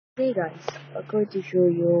Hey guys, I'm going to show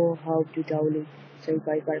you how to download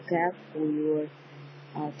Survivalcraft for your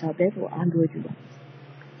tablet or Android device.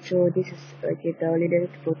 So this is get downloaded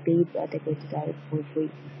for paid, but I'm going to download for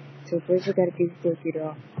free. So first you gotta go to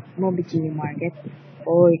the mobile market,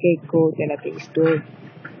 or you can go to the Play Store.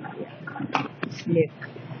 Click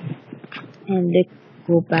and let's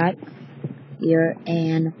go back here,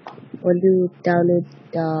 and when you download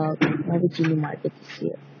the mobile market is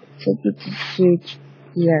here. So you can search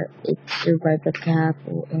here, it's Survivalcraft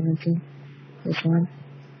or anything. This one.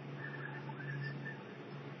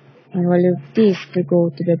 And while you this to go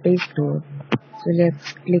to the Play Store. So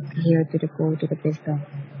let's click here to go to the Play Store.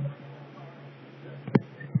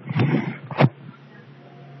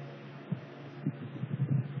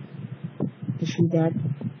 You see that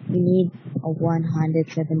we need a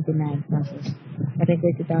 179 process. But I'm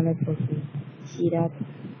going to download for free. See that?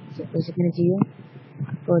 So what's it gonna do?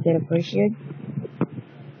 Go to the version.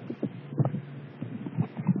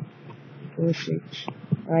 Go search.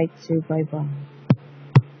 Right, survival.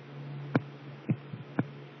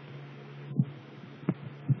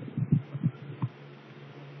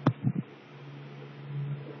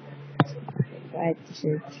 Right,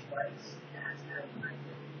 search.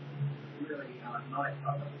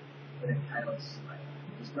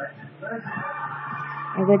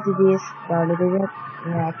 I got to this downloaded it.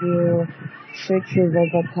 Yeah, if you search your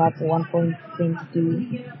Vega Top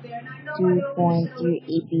 1.22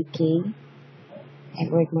 2.280k, and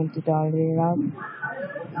we're going to download it out.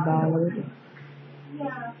 Download it.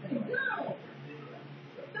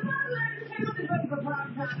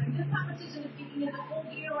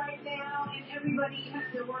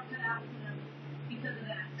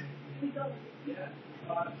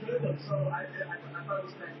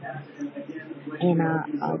 And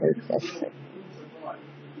other test it.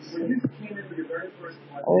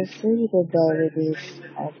 Also, you can download this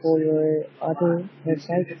for your other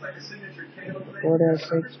website, for the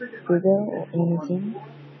search Google or anything.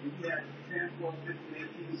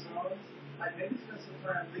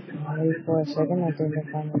 Wait for a second, I think I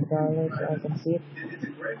find the download so I can see it.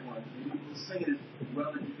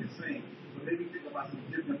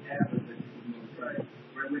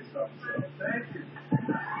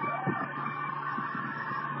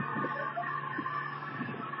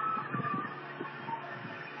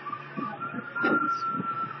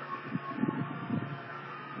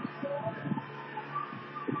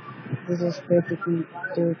 This is 13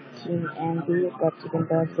 MB, but you can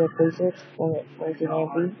download the places for 14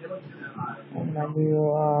 MB. And when you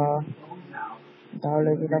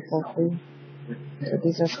download it up for free. So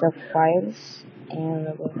these are the files, and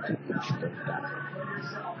we're going to install that.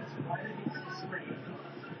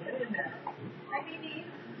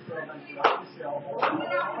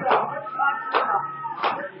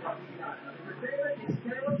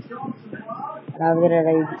 And after that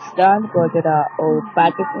it's done, go to the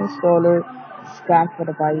package installer, scan for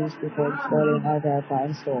the BIOS before installing other file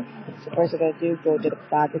install. So first what I do, go to the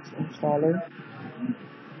package installer,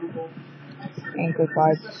 and go to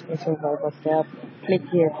Survivalcraft, click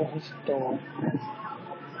here to install.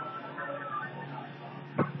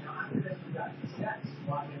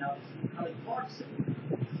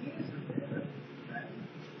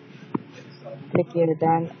 Click here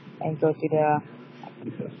done, and go to the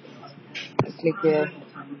click here.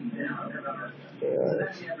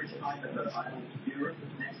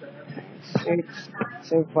 Search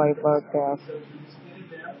Survivalcraft.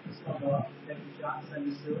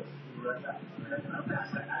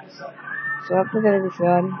 So after that is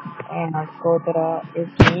done, and I'll go to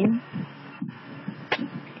the name.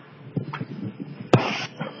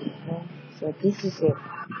 So this is it.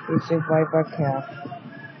 It's Survivalcraft.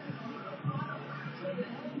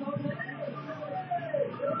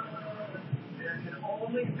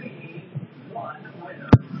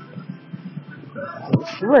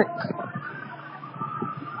 It's work.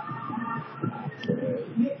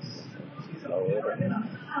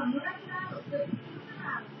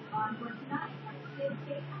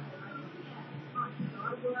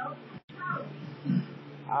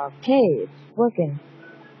 Okay, it's working.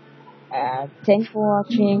 Thanks for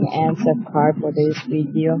watching and subscribe for this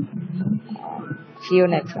video. See you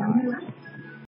next time.